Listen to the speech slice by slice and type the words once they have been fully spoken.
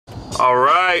All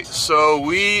right, so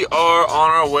we are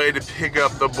on our way to pick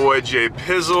up the boy J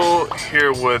Pizzle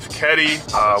here with Keddy.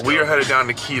 We are headed down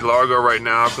to Key Largo right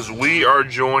now because we are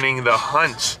joining the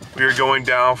hunt. We are going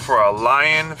down for a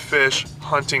lionfish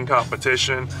hunting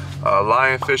competition.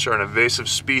 Lionfish are an invasive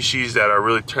species that are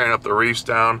really tearing up the reefs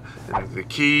down in the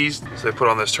Keys. So they put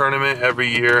on this tournament every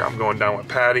year. I'm going down with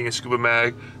Patty and Scuba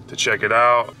Mag to check it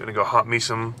out. Gonna go hunt me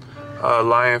some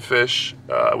lionfish.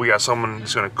 We got someone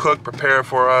who's gonna cook, prepare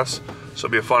for us. So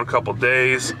it'll be a fun couple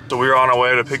days. So we are on our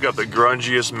way to pick up the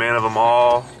grungiest man of them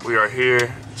all. We are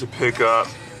here to pick up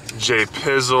J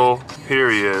Pizzle. Here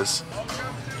he is.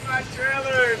 My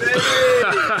trailer, baby!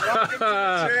 Welcome to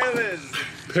the trailers.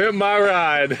 Pimp my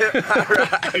ride. Pimp my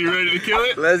ride. You ready to kill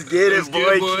it? Let's get it,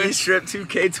 boy. Boy. Key Strip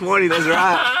 2K20, let's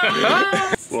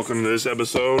ride. Welcome to this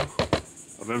episode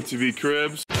of MTV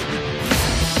Cribs.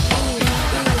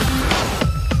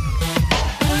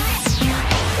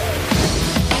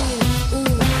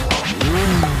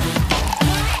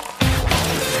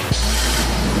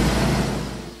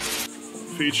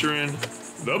 Featuring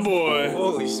the boy.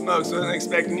 Holy smokes, wasn't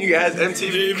expecting you guys.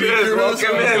 MTV Cribs,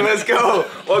 welcome in, let's go.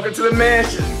 Welcome to the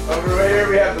mansion. Over right here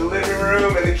we have the living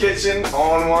room and the kitchen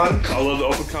all in one. I love the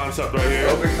open concept right here.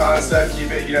 Open concept, keep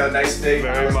it, you know, nice big.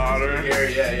 Very modern. Here.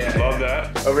 Yeah. Love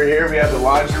that. Over here we have the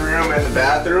laundry room and the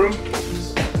bathroom.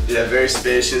 Yeah, very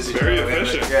spacious. Very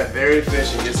efficient. Yeah, very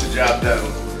efficient, gets the job done.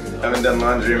 Haven't done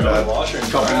laundry in about a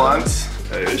couple months.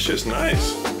 Hey, this shit's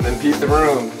nice. And then peep the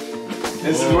room.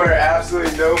 This is where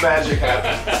absolutely no magic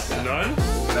happens. None?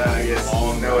 No, I guess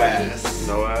no ass.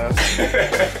 No ass.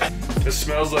 It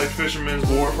smells like Fisherman's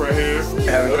Wharf right here.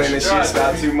 Haven't cleaned this shit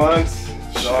about 2 months.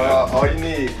 All you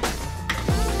need.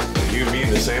 You and me in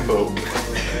the same boat.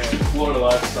 Florida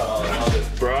lifestyle, I love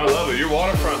it. Bro, I love it. You're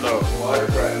waterfront though.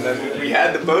 Waterfront, and then we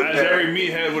had the boat as there. every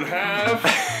meathead would have.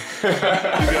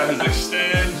 You got his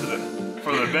extend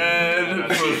for the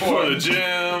bed, for the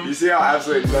gym. You see how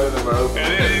absolutely none of them are open.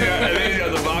 And then you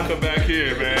got the vodka back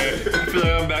here, man. I feel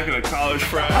like I'm back in a college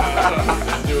frat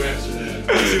house. New Amsterdam.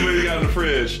 Let's see what he got in the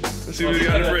fridge.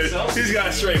 He's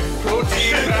got straight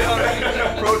protein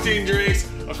powder, protein drinks,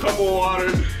 a couple of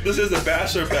waters. This is the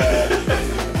bachelor pad.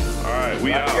 All right,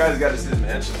 we out. You guys got to see the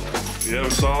mansion. Yeah, we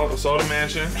saw the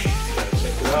mansion.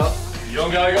 Check it out. You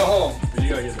don't gotta go home, but you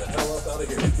gotta get the hell up out of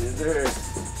here.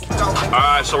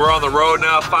 Alright, so we're on the road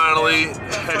now, finally,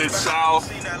 headed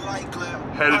south,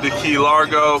 headed to Key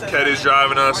Largo. Keddy's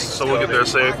driving us, so we'll get there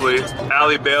safely.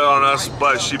 Allie bailed on us,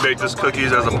 but she baked us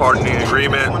cookies as a part of the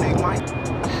agreement.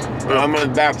 I'm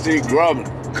in the backseat grubbing.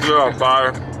 Yeah,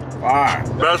 fire. Fire.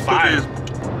 Best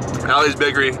cookies. Allie's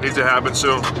Bakery needs to happen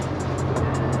soon.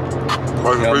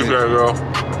 Much appreciated, girl.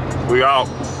 We out.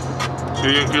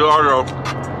 See you in Key Largo.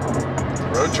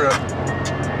 Road trip.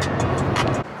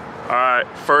 Alright,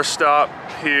 first stop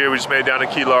here, we just made it down to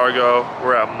Key Largo.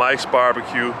 We're at Mike's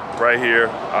Barbecue right here.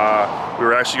 We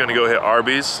were actually gonna go hit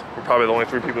Arby's. We're probably the only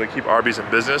 3 people that keep Arby's in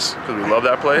business because we love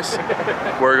that place.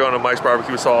 We're going to Mike's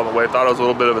Barbecue, we saw on the way. Thought it was a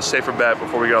little bit of a safer bet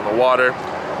before we get on the water.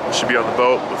 We should be on the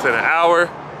boat within an hour.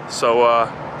 So,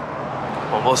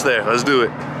 almost there, let's do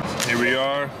it. Here we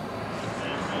are.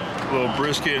 A little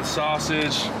brisket and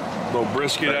sausage. A little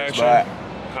brisket action.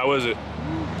 How is it?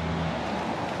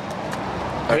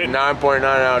 9.9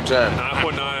 out of 10.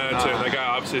 9.9 out of 10. That guy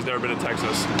obviously has never been to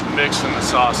Texas. Mixing the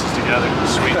sauces together,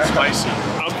 sweet and spicy.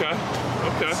 Okay.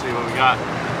 Let's see what we got.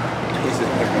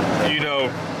 You know,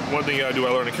 one thing you gotta do,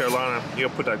 I learned in Carolina, you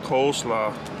gotta put that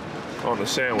coleslaw on the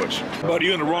sandwich. But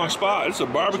you're in the wrong spot. It's a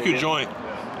barbecue joint.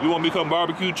 You wanna become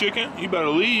barbecue chicken? You better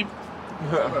leave.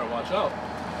 You better watch out.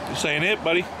 This ain't it,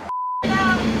 buddy.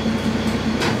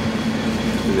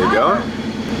 Is it going?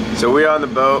 So we on the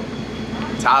boat.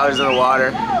 Tyler's in the water.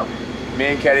 Me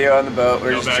and Keddy are on the boat.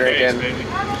 We're just drinking.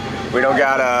 We don't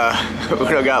got a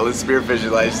spearfishing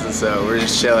license, so we're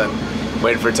just chilling,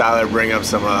 waiting for Tyler to bring up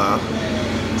some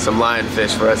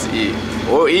lionfish for us to eat.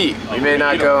 We'll eat. We may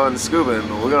not go on the scuba,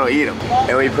 but we're gonna eat them.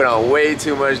 And we put on way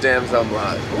too much damn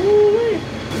sunblock.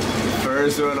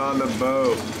 First one on the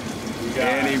boat.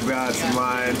 And he got some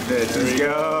lionfish. Let's go. We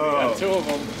got 2 of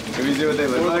them. Can we see what they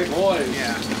look like? Boys.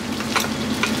 Yeah.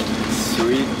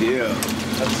 Sweet deal.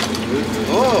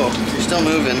 Oh, you're still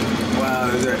moving. Wow,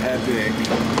 those are epic.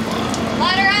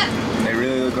 Ladder up. They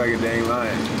really look like a dang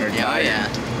lion. Or tiger. Yeah.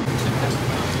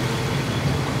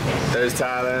 There's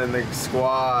Tyler and the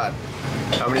squad.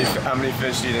 How many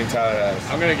fish do you think Tyler has?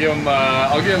 I'm gonna give him.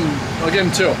 I'll give him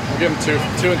 2. I'll give him 2.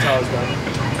 2 in Tyler's bag.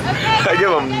 I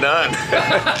give him none.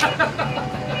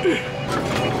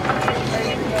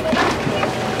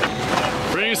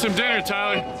 Bring you some dinner,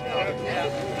 Tyler.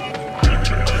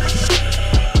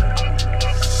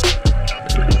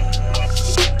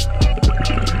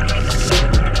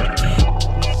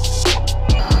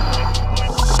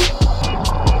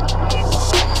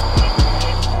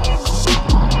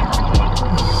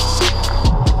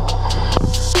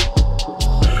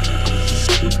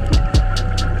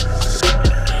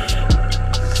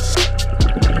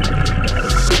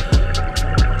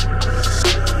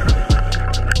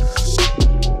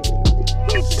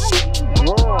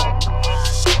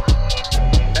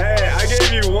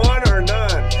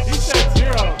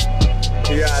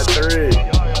 got 3. I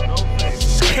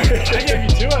gave you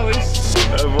 2 at least.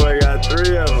 That boy got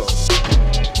 3 of them.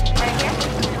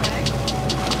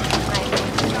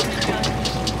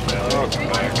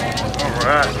 All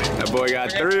right. That boy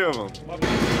got 3 of them.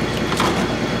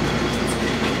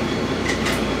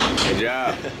 Good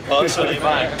job. Oh, this one ain't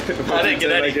mine. I didn't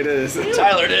get any. Like it is.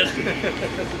 Tyler did.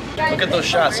 Look at those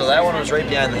shots. So that one was right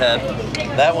behind the head.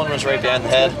 That one was right behind the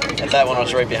head. And that one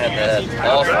was right behind the head.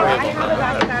 All 3 of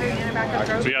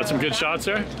them. So you got some good shots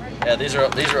there? Yeah, these are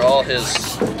all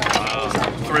his.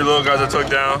 3 little guys I took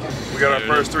down. We got our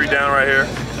first 3 down right here.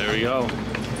 There we go.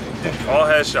 All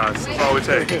headshots. That's all we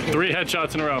take. 3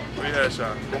 headshots in a row. 3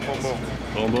 headshots. Boom, boom, boom.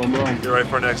 Boom, boom, boom. Get ready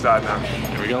for our next dive now.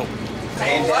 Here we go.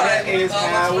 And that is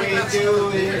how we do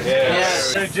it.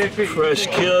 Yes. Fresh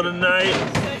kill tonight.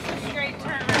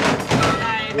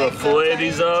 We're gonna fillet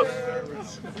these up.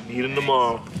 Eat them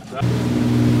tomorrow.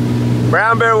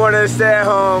 Brown Bear wanted to stay at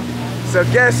home, so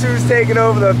guess who's taking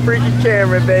over the freaking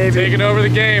camera, baby? Taking over the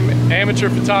game, amateur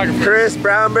photographer. Chris,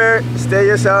 Brown Bear, stay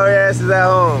your sorry asses at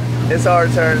home. It's our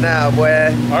turn now,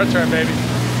 boy. Our turn, baby.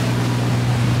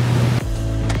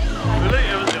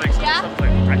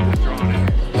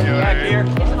 Back here.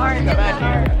 Back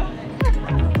here.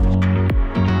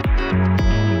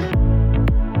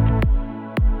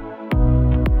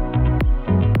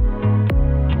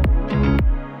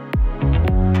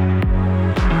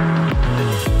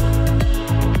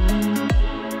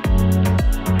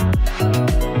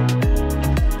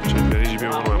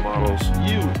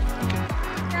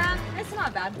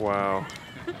 Wow.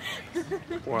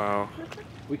 Wow.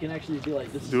 We can actually be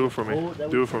like this. Do it for me.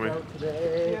 Do it for me.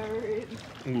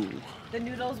 Ooh. The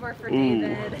noodles were for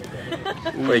David.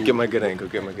 Wait, get my good angle.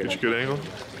 Get my good Get angle. your good angle?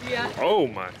 Yeah. Oh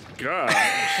my god.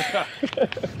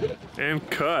 And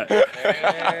cut. Ooh.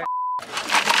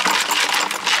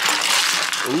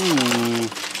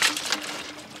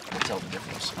 Tell the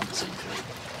difference on the same thing.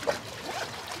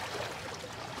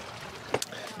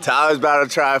 Tyler's about to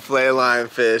try fillet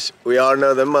lionfish. We all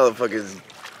know them motherfuckers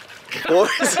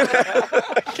poison.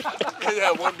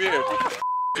 Yeah, 1 beer.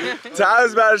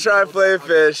 Tyler's about to try fillet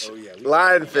fish,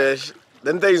 lionfish.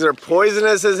 Them things are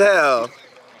poisonous as hell.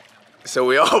 So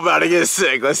we all about to get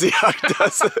sick. Let's see how he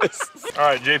does this. All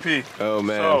right, JP. Oh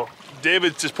man. So,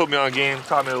 David just put me on game,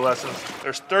 taught me the lessons.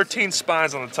 There's 13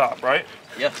 spines on the top, right?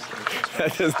 Yes.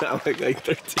 That does not look like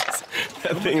 13.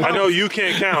 That thing. I know you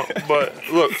can't count, but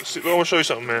look, I want to show you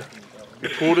something, man. You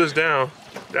pull this down.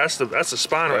 That's the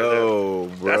spine right there. Oh,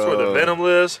 bro. That's where the venom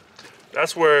lives.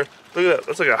 That's where. Look at that.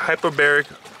 That's like a hyperbaric.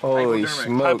 Holy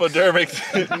smokes. Hypodermic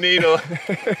needle.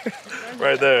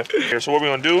 Right there. Here, so what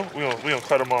we're gonna do? We're gonna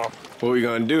cut them off. What we're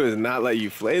gonna do is not let you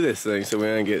flay this thing so we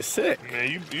don't get sick. Man,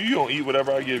 you don't eat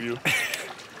whatever I give you.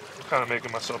 I'm kind of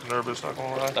making myself nervous, not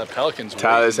gonna lie. That pelican's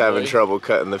Tyler's waiting, having boy. trouble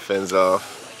cutting the fins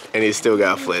off, and he's still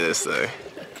gotta flay this thing.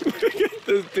 Look at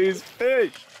this dude's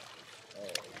fish.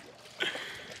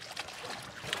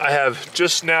 I have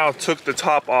just now took the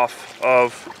top off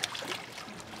of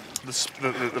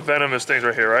the venomous things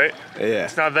right here, right? Yeah.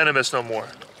 It's not venomous no more.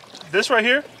 This right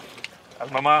here, as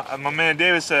my man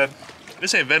David said,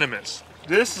 this ain't venomous.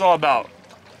 This is all about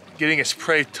getting his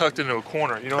prey tucked into a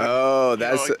corner. You know? Oh,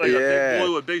 that's like a big yeah.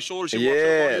 boy with big shoulders.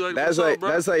 Yeah, that's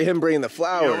like him bringing the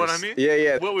flowers. You know what I mean? Yeah,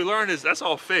 yeah. What we learned is that's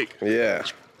all fake. Yeah.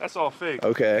 That's all fake.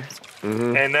 Okay.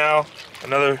 Mm-hmm. And now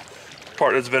another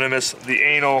part that's venomous: the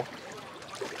anal.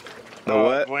 The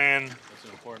what? Gland.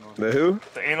 The who?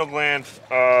 The anal gland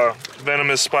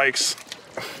venomous spikes.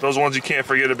 Those ones you can't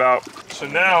forget about. So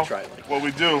now, what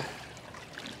we do,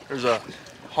 there's a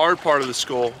hard part of the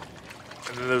skull,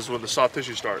 and then there's where the soft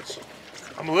tissue starts.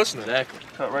 I'm listening. Exactly.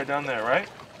 Cut right down there, right?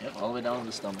 Yep, all the way down to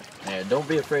the stomach. Yeah, don't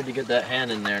be afraid to get that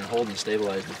hand in there and hold and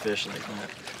stabilize the fish like that.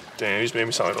 Damn, you just made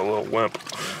me sound like a little wimp.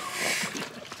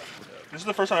 This is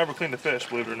the first time I ever cleaned a fish,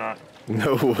 believe it or not.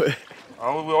 No way. We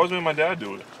always made my dad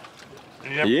do it.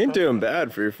 You ain't doing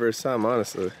bad for your first time,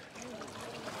 honestly.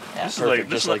 Yeah, This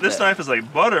is like this knife is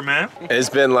like butter, man. It's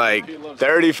been like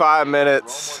 35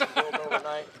 minutes.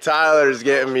 Tyler's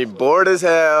getting me bored as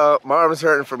hell. My arm's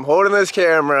hurting from holding this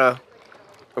camera.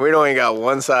 And we don't even got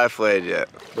one side flayed yet.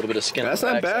 A little bit of skin. That's on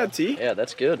the not bad, backside. T. Yeah,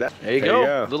 that's good. There you There go. you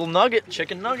go. Little nugget,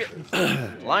 chicken nugget.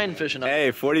 Lion fishing up. Hey,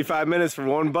 45 minutes for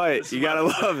one bite. You gotta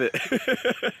love it.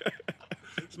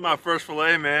 This is my first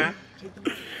fillet, man.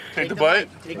 Take the bite.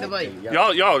 Take the bite.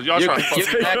 Y'all trying to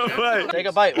Take a bite. Take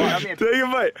a bite. Take a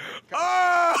bite.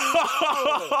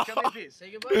 Oh! Come here,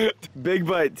 take a bite. Big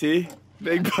bite, T.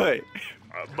 Big bite.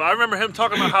 But I remember him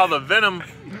talking about how the venom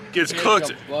gets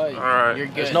cooked. All right.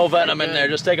 There's no venom in there.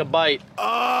 Just take a bite.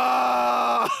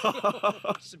 Oh!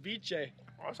 Ceviche.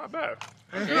 Oh, that's not bad.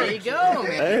 There you go,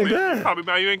 man. Ain't bad. Probably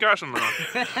bad you ain't got some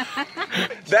though.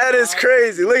 That is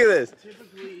crazy. Look at this.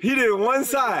 He did one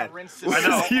side. I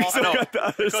know. You still got the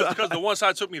other side. Because the one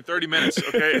side took me 30 minutes,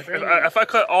 okay? If I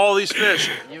cut all these fish,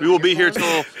 we will be here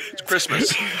till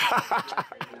Christmas.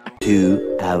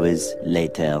 2 hours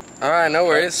later. All right, no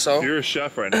worries. So You're a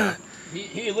chef right now.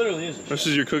 He literally is a chef. This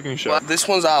is your cooking show. well, this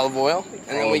one's olive oil, and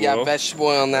then we got Olive oil. vegetable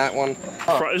oil on that one.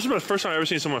 This is the first time I've ever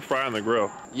seen someone fry on the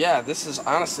grill. Yeah, this is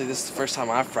honestly the first time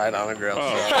I've fried on a grill.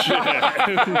 Oh, shit.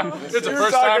 It's the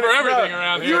first time for everything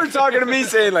around You here. were talking to me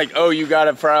saying like, oh, you got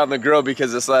to fry on the grill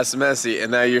because it's less messy,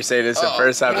 and now you're saying it's the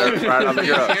first time ever fried on the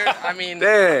grill. I mean,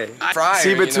 Dang. fryer, See,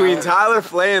 you between know. Tyler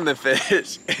flaying the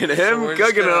fish and him we're just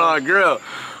cooking it gonna- on a grill,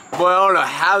 boy, I don't know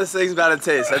how this thing's about to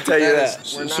taste. I tell you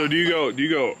that. We're not- So do you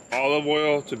go olive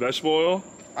oil to vegetable oil?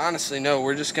 honestly, no.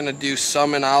 We're just gonna do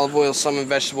some in olive oil, some in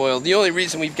vegetable oil. The only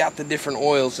reason we've got the different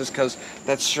oils is because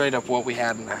that's straight up what we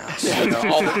had in the house. You know,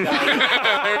 all the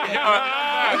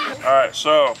All right,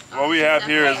 so what we have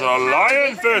here is a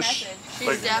lionfish.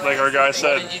 Like our guy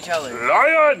said, What did you tell her?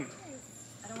 lion!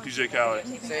 DJ Khaled.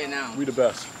 Say it now. We the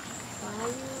best.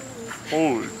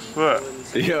 Holy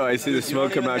shit. Yo, I see the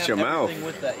smoke come out your mouth. Everything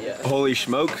with that yet. Holy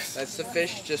smokes. That's the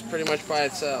fish just pretty much by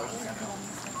itself.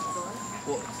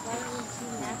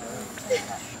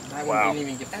 That Wow. one didn't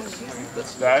even get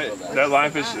this. That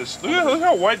lionfish is, look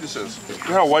how white this is. Look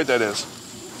how white that is.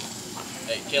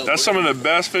 Hey, Caleb, That's some of the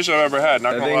best fish I've ever had,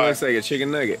 not That gonna thing lie. looks like a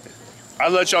chicken nugget.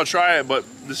 I'd let y'all try it, but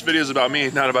this video is about me,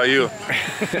 not about you.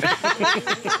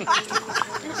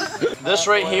 This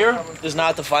right here is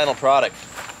not the final product.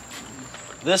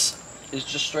 This is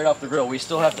just straight off the grill. We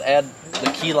still have to add the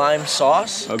key lime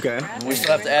sauce. Okay. We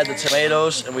still have to add the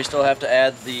tomatoes, and we still have to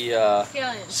add the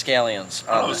scallions.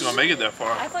 I don't know if it's gonna make it that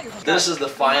far. This is the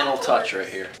final touch right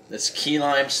here. It's key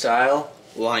lime style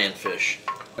lionfish.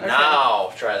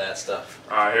 Now try that stuff.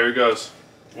 All right, here it goes.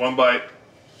 One bite.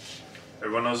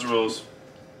 Everyone knows the rules.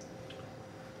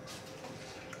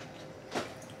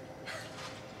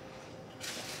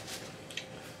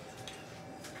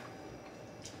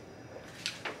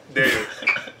 Dude,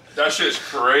 that shit's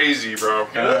crazy, bro.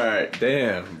 Alright,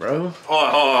 damn, bro.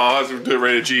 Hold on. Let's do it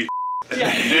rated G.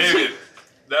 David,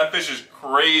 that fish is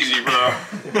crazy, bro.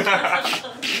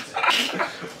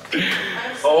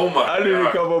 Oh my I need a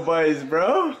god. couple bites,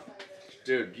 bro.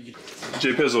 Dude, you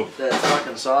J Pizzle. get that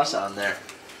fucking sauce on there.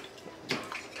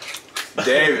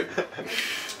 David.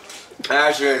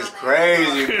 That shit is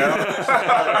crazy, bro.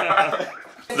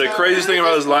 The craziest thing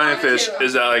about this lionfish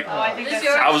is that, like,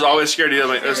 I was always scared of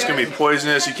like, it's gonna be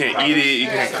poisonous, you can't eat it, you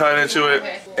can't cut into it.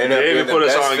 And David put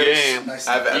us on game.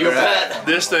 I've You ever had. bet.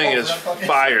 This thing is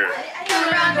fire.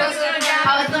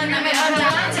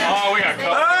 Oh, we got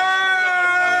covered. Oh!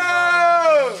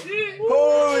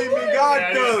 Holy We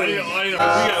got more. We got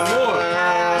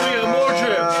more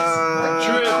trips.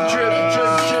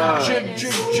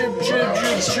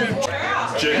 Trip.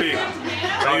 JP, I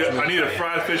need a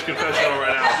fried fish confessional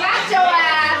right now.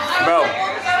 Bro,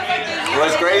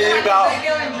 what's crazy about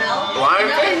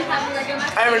lionfish?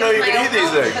 I didn't even know you could eat these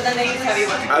things.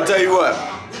 I'll tell you what.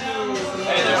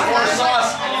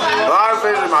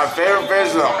 Lionfish is my favorite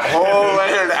fish in the whole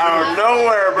land out of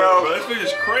nowhere, bro. This fish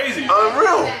is crazy.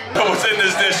 Unreal. So what's in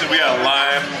this dish? We got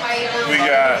lime, we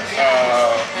got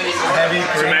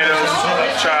tomatoes,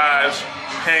 chives,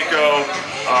 panko,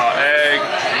 egg,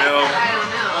 milk.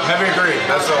 Heavy cream.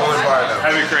 That's the only part though.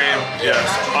 Heavy cream, yes,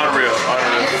 unreal.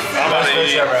 I'm about to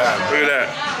eat. ever had. Look at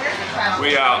that.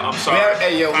 We out. I'm sorry.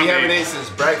 We I mean, haven't ate since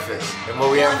breakfast. And what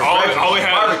we have for all breakfast we is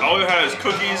had barbecue. is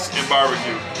cookies and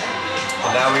barbecue.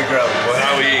 And now we grill.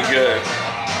 Now we eat good.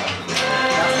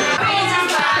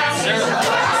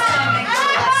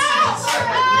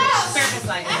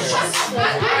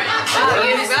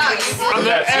 I'm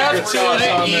the F to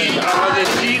the E, I'm the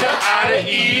G to I to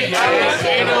E, ain't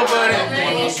nobody.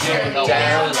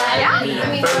 Down.